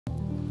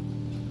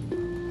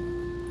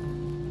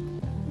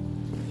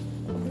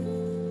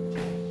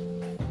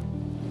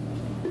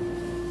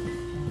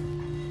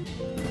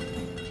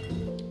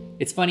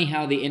It's funny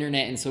how the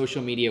internet and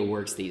social media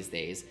works these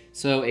days.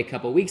 So a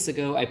couple weeks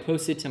ago, I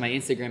posted to my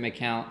Instagram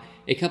account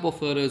a couple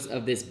photos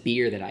of this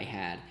beer that I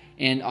had.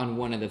 And on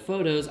one of the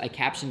photos, I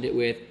captioned it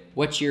with,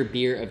 "What's your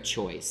beer of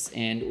choice?"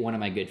 And one of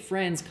my good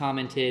friends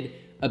commented,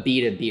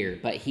 "ABITA Beer,"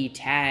 but he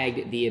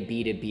tagged the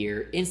ABITA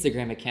Beer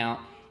Instagram account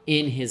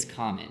in his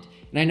comment.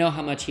 And I know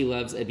how much he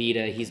loves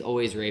ABITA, he's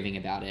always raving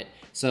about it.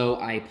 So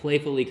I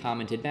playfully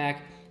commented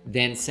back,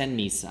 "Then send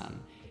me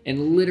some."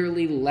 And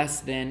literally less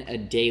than a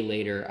day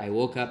later, I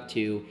woke up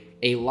to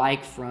a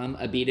like from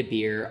ABITA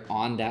Beer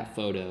on that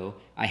photo.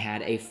 I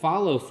had a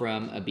follow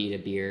from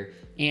ABITA Beer,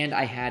 and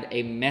I had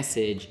a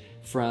message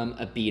from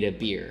ABITA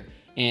Beer.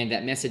 And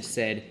that message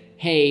said,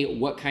 "Hey,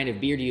 what kind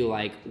of beer do you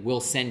like? We'll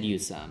send you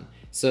some."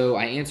 So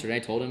I answered, I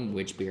told him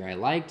which beer I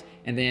liked,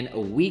 and then a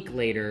week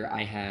later,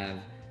 I have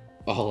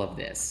all of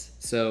this.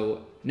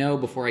 So no,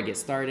 before I get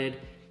started,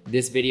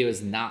 this video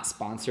is not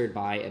sponsored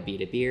by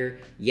ABITA Beer.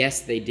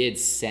 Yes, they did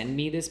send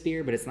me this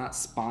beer, but it's not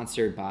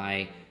sponsored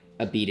by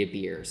ABITA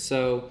Beer.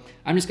 So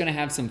I'm just gonna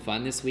have some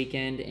fun this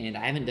weekend, and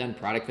I haven't done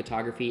product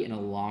photography in a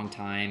long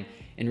time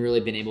and really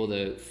been able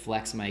to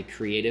flex my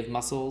creative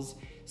muscles.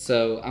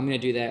 So I'm gonna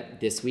do that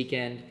this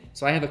weekend.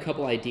 So I have a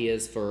couple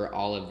ideas for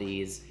all of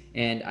these,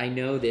 and I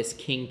know this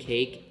King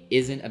Cake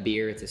isn't a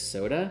beer, it's a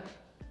soda,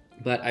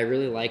 but I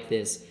really like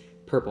this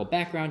purple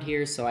background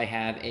here, so I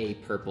have a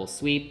purple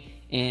sweep,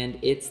 and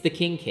it's the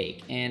King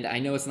Cake. And I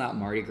know it's not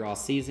Mardi Gras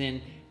season,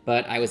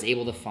 but I was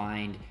able to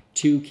find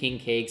 2 King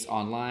Cakes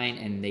online,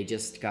 and they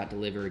just got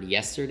delivered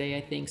yesterday,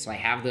 I think. So I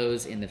have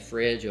those in the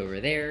fridge over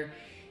there,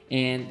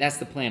 and that's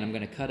the plan. I'm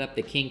gonna cut up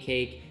the King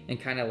Cake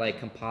and kind of like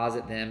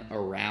composite them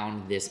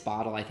around this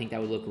bottle. I think that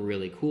would look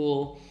really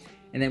cool.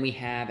 And then we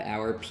have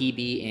our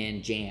PB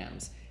and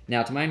Jams.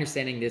 Now, to my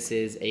understanding, this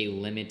is a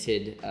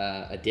limited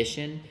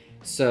edition.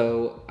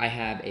 So I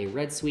have a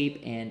red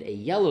sweep and a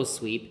yellow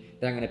sweep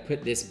that I'm gonna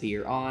put this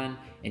beer on.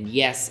 And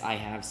yes, I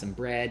have some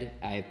bread,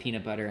 I have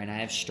peanut butter, and I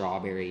have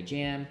strawberry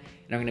jam.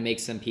 And I'm gonna make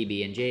some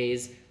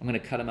PB&Js. I'm gonna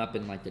cut them up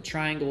in like the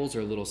triangles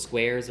or little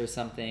squares or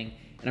something.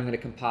 And I'm gonna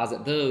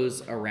composite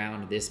those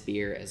around this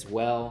beer as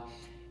well.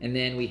 And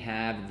then we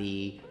have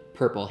the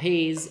purple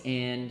haze,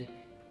 and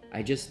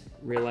I just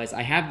realized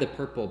I have the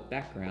purple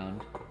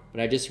background,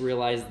 but I just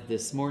realized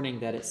this morning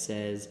that it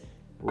says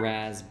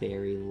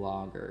raspberry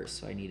lager.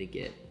 So I need to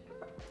get,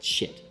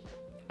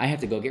 I have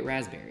to go get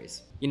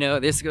raspberries. You know,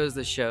 this goes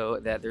to show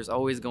that there's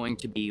always going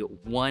to be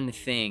one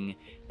thing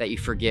that you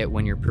forget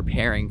when you're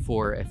preparing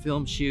for a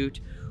film shoot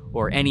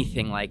or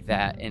anything like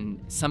that. And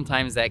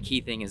sometimes that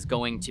key thing is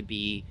going to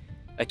be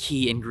a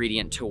key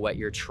ingredient to what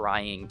you're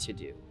trying to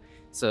do.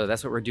 So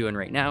that's what we're doing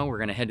right now. We're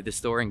gonna head to the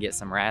store and get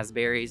some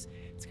raspberries.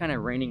 It's kind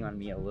of raining on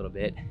me a little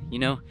bit. You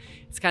know,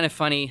 it's kind of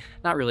funny,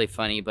 not really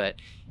funny, but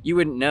you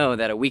wouldn't know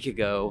that a week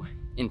ago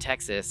in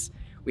Texas,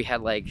 we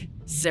had like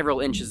several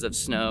inches of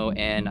snow,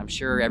 and I'm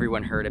sure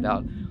everyone heard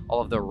about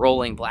all of the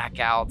rolling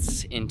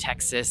blackouts in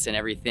Texas and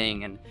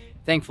everything. And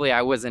thankfully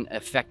I wasn't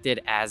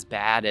affected as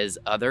bad as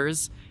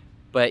others,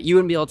 but you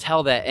wouldn't be able to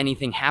tell that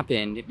anything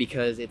happened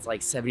because it's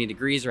like 70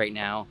 degrees right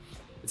now.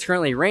 It's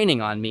currently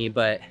raining on me,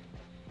 but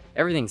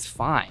everything's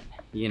fine,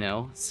 you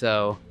know?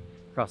 So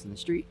crossing the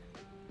street.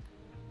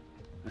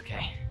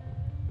 Okay.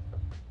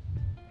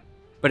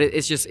 But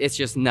it's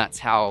just nuts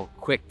how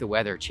quick the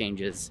weather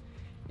changes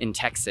in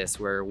Texas,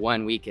 where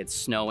one week it's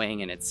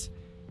snowing and it's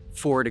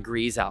 4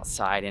 degrees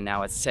outside, and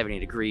now it's 70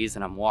 degrees,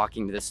 and I'm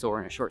walking to the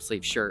store in a short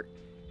sleeve shirt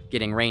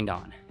getting rained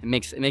on. It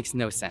makes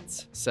no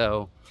sense.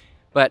 So,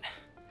 but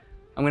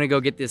I'm gonna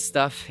go get this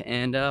stuff,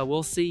 and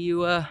we'll see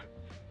you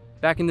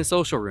back in the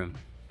social room.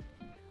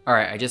 All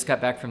right, I just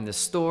got back from the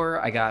store.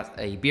 I got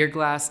a beer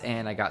glass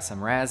and I got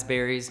some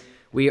raspberries.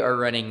 We are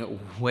running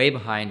way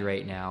behind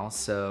right now,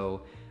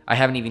 so I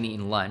haven't even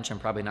eaten lunch. I'm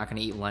probably not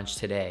gonna eat lunch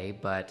today,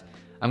 but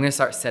I'm gonna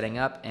start setting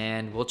up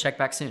and we'll check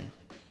back soon.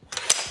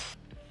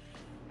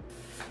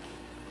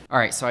 All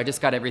right, so I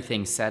just got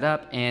everything set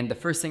up, and the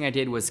first thing I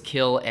did was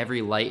kill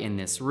every light in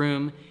this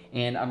room,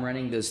 and I'm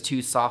running those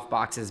 2 soft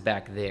boxes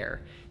back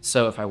there.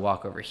 So if I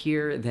walk over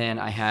here, then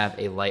I have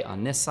a light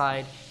on this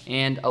side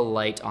and a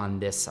light on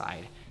this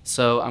side.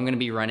 So I'm gonna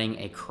be running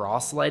a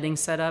cross lighting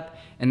setup,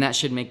 and that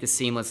should make the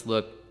seamless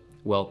look,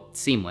 well,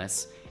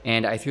 seamless.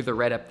 And I threw the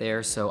red up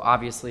there, so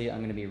obviously I'm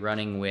gonna be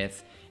running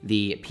with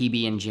the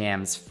PB and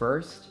Jams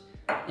first.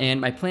 And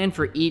my plan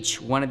for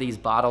each one of these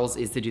bottles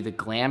is to do the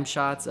glam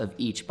shots of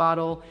each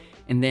bottle,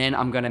 and then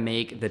I'm gonna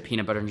make the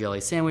peanut butter and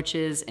jelly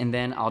sandwiches, and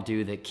then I'll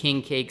do the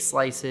king cake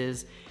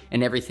slices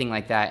and everything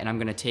like that. And I'm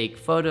gonna take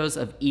photos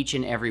of each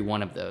and every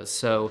one of those.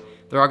 So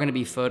they're all gonna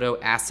be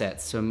photo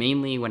assets. So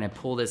mainly when I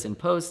pull this in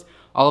post,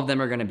 all of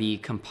them are gonna be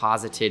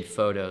composited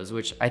photos,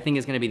 which I think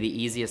is gonna be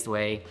the easiest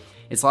way.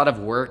 It's a lot of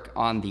work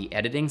on the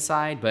editing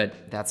side,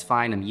 but that's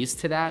fine, I'm used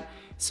to that.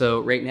 So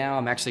right now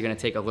I'm actually gonna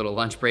take a little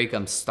lunch break,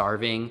 I'm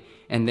starving,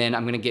 and then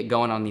I'm gonna get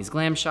going on these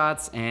glam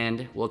shots,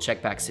 and we'll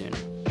check back soon.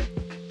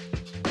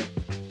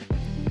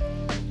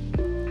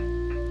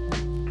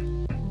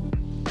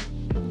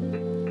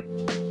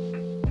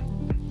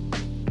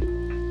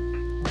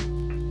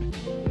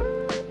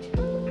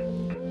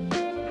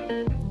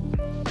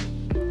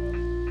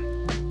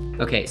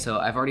 Okay, so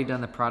I've already done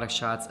the product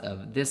shots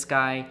of this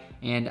guy,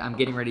 and I'm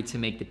getting ready to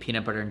make the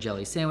peanut butter and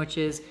jelly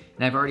sandwiches,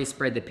 and I've already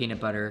spread the peanut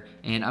butter,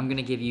 and I'm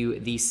gonna give you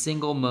the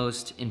single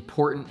most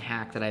important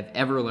hack that I've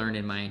ever learned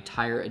in my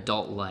entire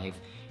adult life,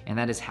 and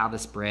that is how to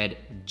spread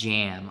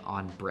jam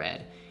on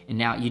bread. And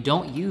now, you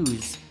don't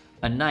use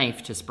a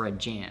knife to spread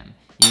jam.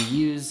 You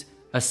use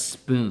a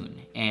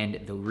spoon,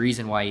 and the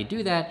reason why you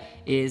do that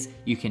is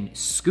you can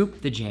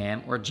scoop the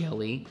jam or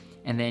jelly,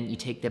 and then you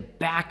take the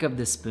back of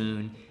the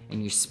spoon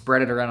and you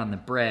spread it around on the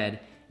bread,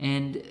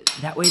 and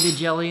that way the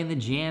jelly and the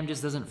jam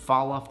just doesn't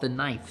fall off the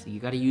knife. So you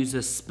gotta use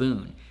a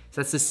spoon.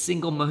 So that's the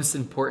single most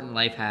important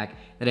life hack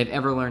that I've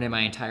ever learned in my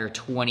entire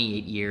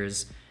 28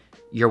 years.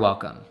 You're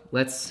welcome.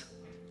 Let's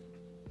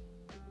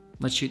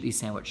shoot these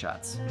sandwich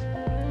shots.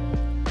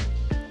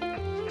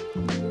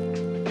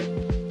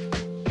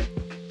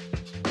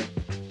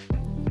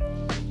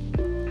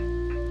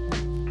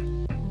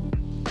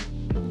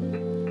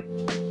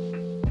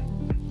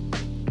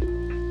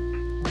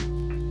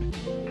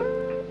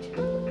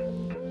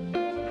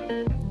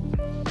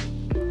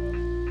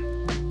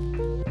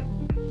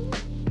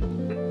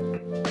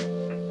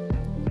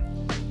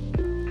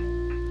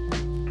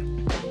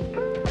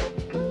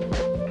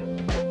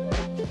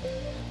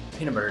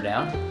 Peanut butter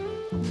down.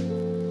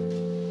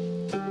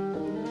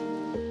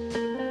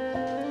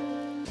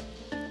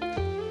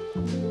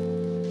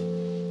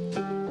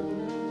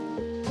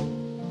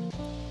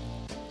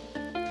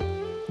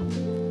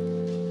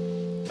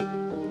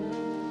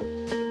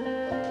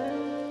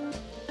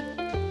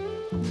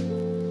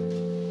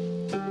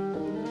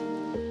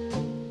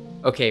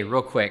 Okay,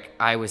 real quick,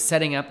 I was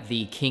setting up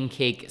the king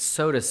cake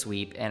soda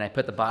sweep and I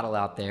put the bottle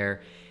out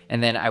there,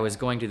 and then I was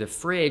going to the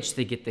fridge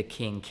to get the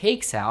king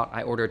cakes out.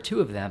 I ordered 2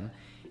 of them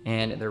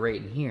and they're right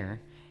in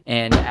here.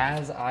 And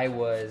as I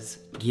was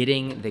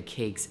getting the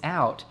cakes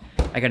out,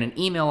 I got an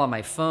email on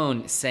my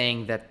phone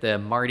saying that the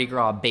Mardi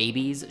Gras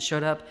babies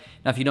showed up.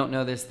 Now, if you don't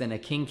know this, then a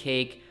king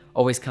cake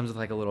always comes with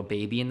like a little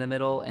baby in the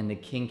middle, and the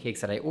king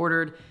cakes that I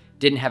ordered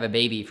didn't have a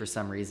baby for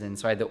some reason,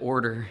 so I had to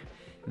order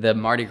the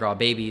Mardi Gras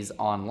babies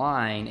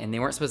online, and they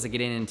weren't supposed to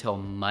get in until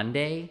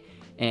Monday,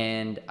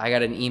 and I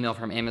got an email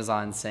from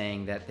Amazon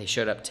saying that they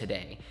showed up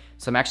today.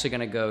 So I'm actually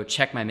gonna go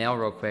check my mail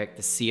real quick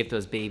to see if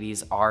those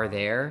babies are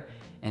there,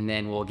 and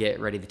then we'll get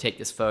ready to take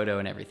this photo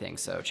and everything.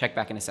 So check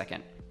back in a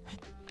second.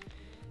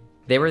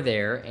 They were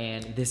there,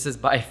 and this is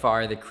by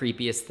far the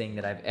creepiest thing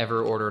that I've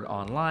ever ordered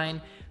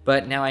online,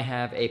 but now I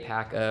have a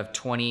pack of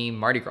 20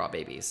 Mardi Gras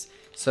babies.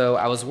 So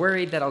I was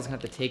worried that I was gonna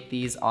have to take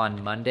these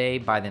on Monday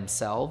by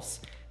themselves,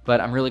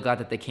 but I'm really glad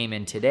that they came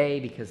in today,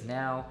 because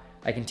now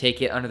I can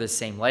take it under the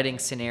same lighting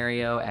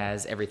scenario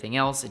as everything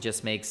else. It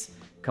just makes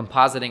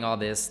compositing all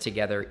this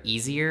together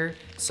easier.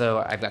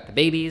 So I've got the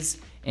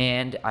babies,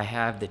 and I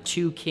have the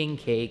 2 king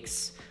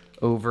cakes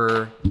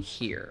over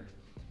here.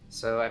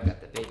 So I've got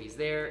the babies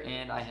there,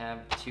 and I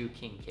have 2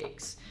 king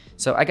cakes.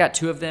 So I got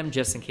 2 of them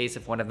just in case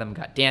if one of them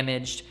got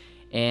damaged,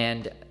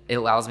 and it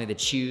allows me to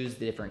choose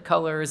the different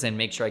colors and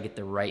make sure I get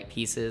the right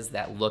pieces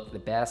that look the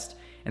best.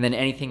 And then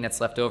anything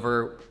that's left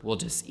over, we'll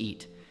just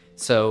eat.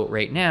 So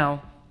right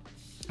now,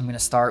 I'm gonna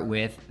start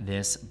with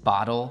this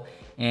bottle.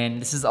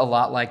 And this is a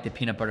lot like the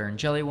peanut butter and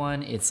jelly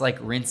one. It's like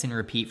rinse and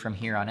repeat from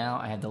here on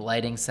out. I have the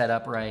lighting set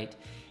up right.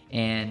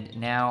 And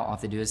now all I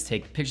have to do is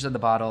take pictures of the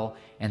bottle,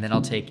 and then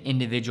I'll take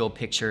individual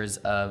pictures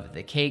of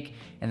the cake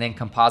and then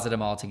composite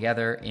them all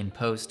together in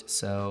post.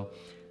 So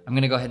I'm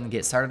gonna go ahead and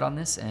get started on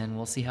this, and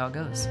we'll see how it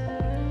goes.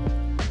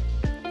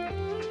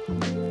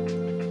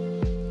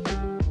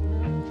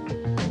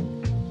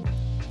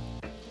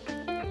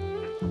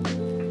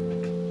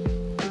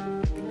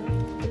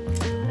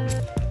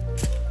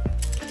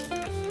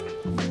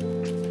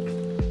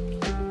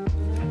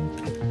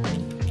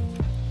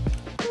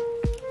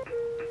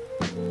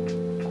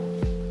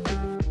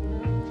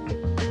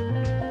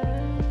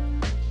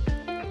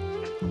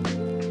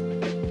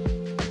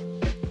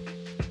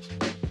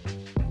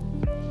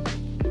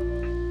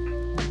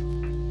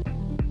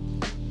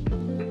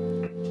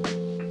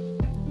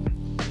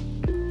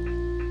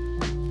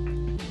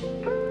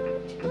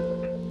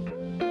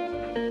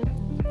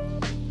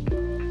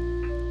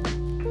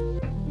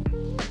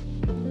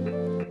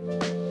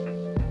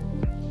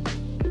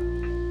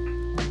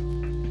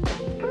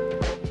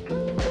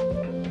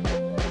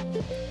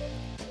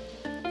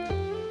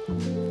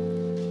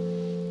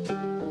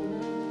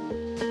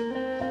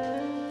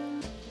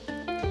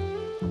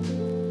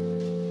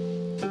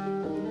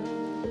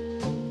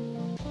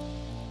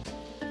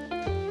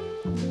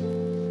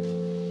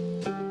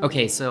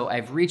 Okay, so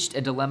I've reached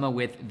a dilemma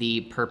with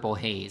the purple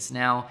haze.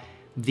 Now,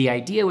 the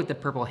idea with the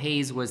purple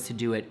haze was to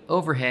do it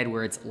overhead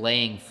where it's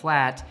laying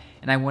flat,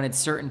 and I wanted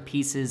certain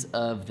pieces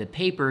of the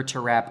paper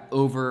to wrap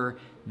over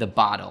the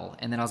bottle,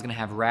 and then I was gonna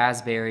have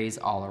raspberries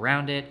all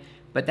around it,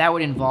 but that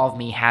would involve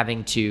me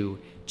having to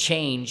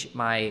change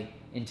my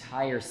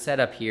entire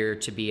setup here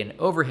to be an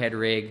overhead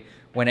rig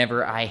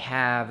whenever I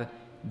have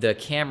the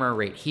camera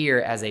right here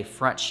as a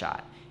front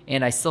shot.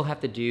 And I still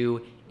have to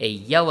do a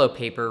yellow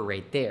paper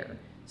right there.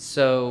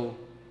 So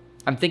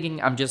I'm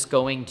thinking I'm just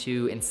going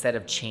to, instead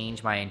of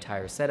change my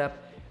entire setup,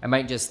 I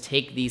might just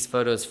take these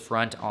photos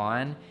front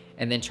on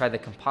and then try to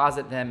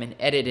composite them and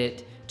edit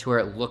it to where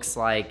it looks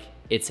like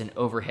it's an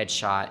overhead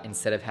shot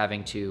instead of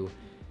having to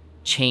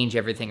change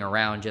everything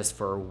around just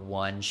for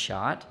one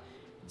shot.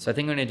 So I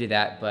think I'm gonna do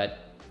that, but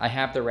I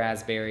have the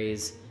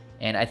raspberries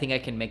and I think I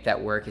can make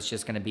that work. It's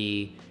just gonna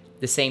be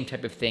the same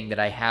type of thing that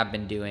I have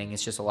been doing.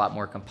 It's just a lot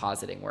more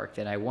compositing work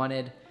than I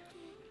wanted,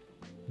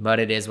 but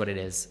it is what it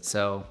is.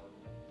 So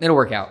it'll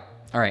work out.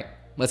 All right,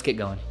 let's get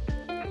going.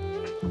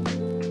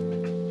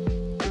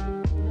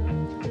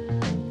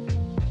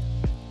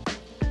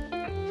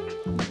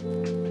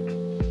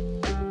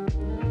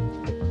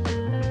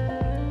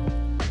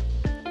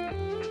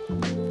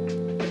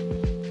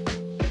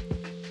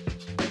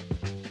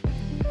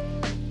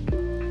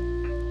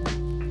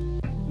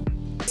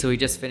 So we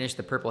just finished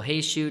the purple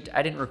haze shoot.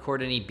 I didn't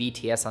record any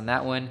BTS on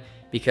that one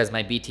because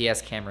my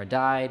BTS camera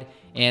died,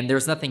 and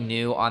there's nothing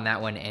new on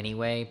that one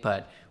anyway,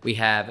 but we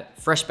have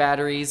fresh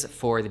batteries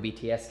for the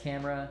BTS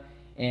camera,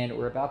 and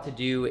we're about to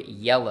do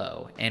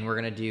yellow, and we're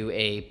gonna do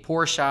a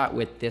pour shot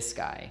with this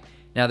guy.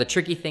 Now the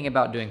tricky thing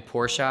about doing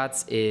pour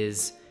shots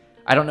is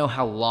I don't know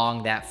how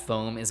long that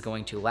foam is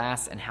going to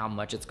last and how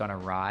much it's gonna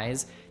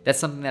rise. That's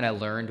something that I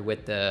learned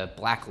with the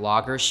black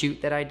lager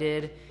shoot that I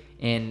did,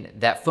 and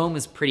that foam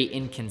is pretty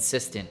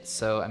inconsistent.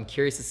 So I'm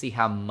curious to see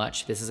how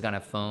much this is gonna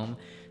foam.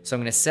 So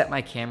I'm gonna set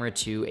my camera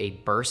to a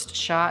burst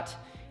shot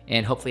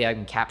and hopefully I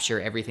can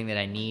capture everything that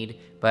I need.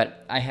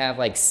 But I have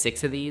like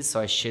 6 of these, so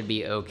I should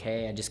be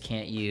okay. I just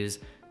can't use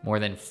more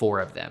than 4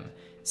 of them.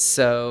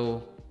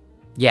 So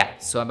yeah,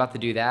 so I'm about to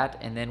do that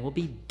and then we'll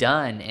be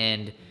done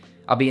and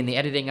I'll be in the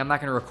editing. I'm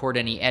not gonna record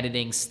any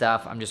editing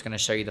stuff. I'm just gonna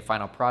show you the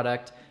final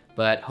product,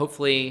 but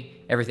hopefully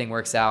everything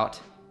works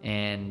out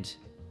and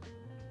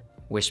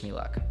wish me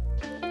luck.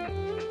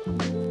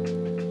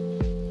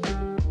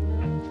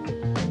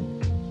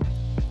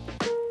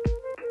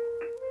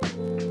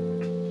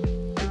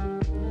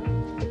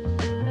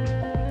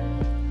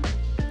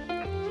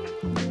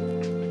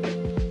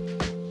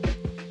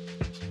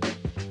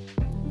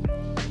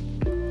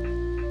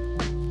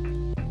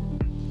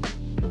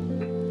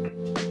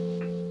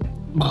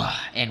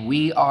 And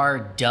we are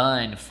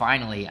done.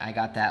 Finally, I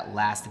got that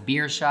last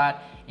beer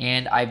shot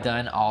and I've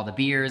done all the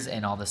beers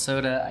and all the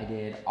soda. I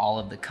did all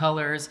of the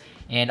colors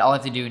and all I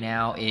have to do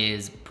now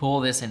is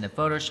pull this into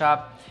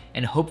Photoshop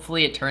and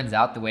hopefully it turns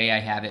out the way I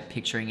have it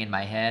picturing in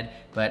my head,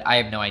 but I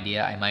have no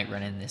idea. I might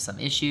run into some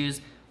issues.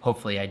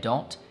 Hopefully I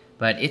don't.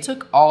 But it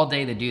took all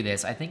day to do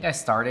this. I think I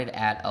started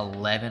at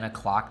 11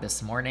 o'clock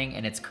this morning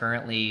and it's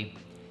currently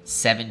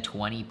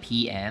 7:20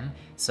 p.m.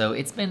 So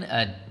it's been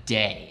a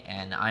day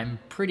and I'm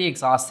pretty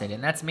exhausted,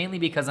 and that's mainly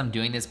because I'm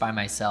doing this by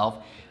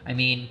myself. I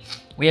mean,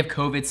 we have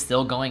COVID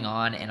still going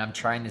on and I'm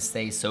trying to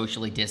stay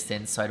socially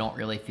distanced, so I don't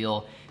really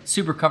feel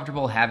super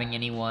comfortable having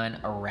anyone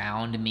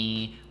around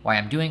me while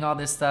I'm doing all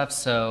this stuff.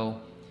 So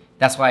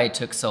that's why it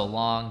took so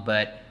long,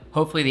 but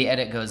hopefully the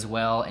edit goes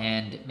well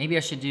and maybe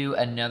I should do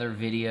another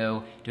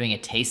video doing a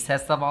taste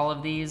test of all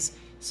of these.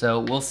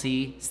 So we'll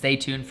see. Stay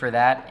tuned for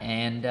that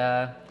and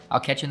I'll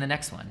catch you in the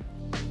next one.